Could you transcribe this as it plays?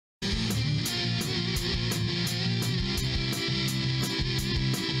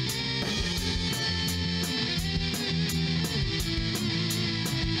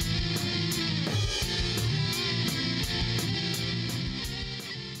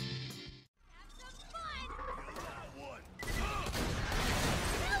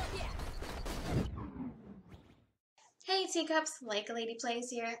Teacups, Like a Lady Plays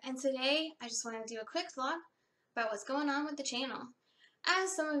here, and today I just want to do a quick vlog about what's going on with the channel.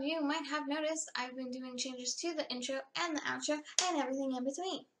 As some of you might have noticed, I've been doing changes to the intro and the outro and everything in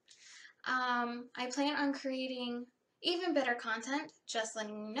between. I plan on creating even better content, just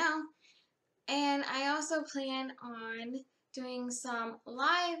letting you know, and I also plan on doing some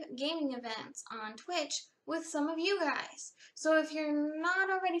live gaming events on Twitch with some of you guys. So if you're not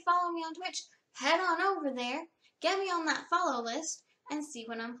already following me on Twitch, head on over there, get me on that follow list, and see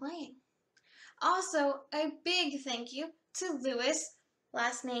when I'm playing. Also, a big thank you to Lewis,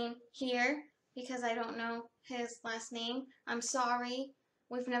 last name here, because I don't know his last name. I'm sorry,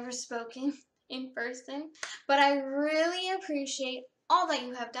 we've never spoken in person, but I really appreciate all that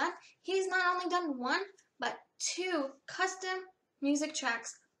you have done. He's not only done one, but 2 custom music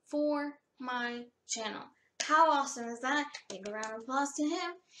tracks for my channel. How awesome is that? Big round of applause to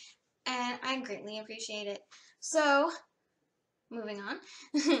him, and I greatly appreciate it. So, moving on,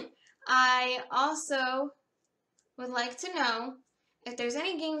 I also would like to know if there's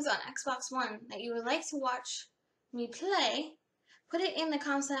any games on Xbox One that you would like to watch me play. Put it in the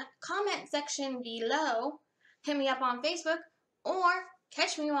comment section below, hit me up on Facebook, or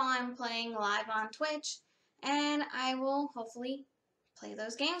catch me while I'm playing live on Twitch, and I will hopefully play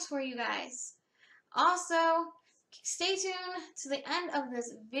those games for you guys. Also, stay tuned to the end of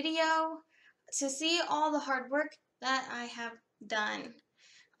this video to see all the hard work that I have done.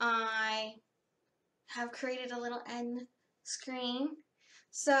 I have created a little end screen.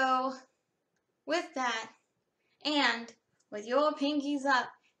 So, with that, and with your pinkies up,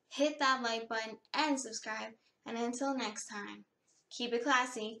 hit that like button and subscribe. And until next time, keep it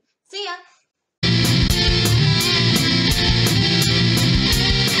classy. See ya!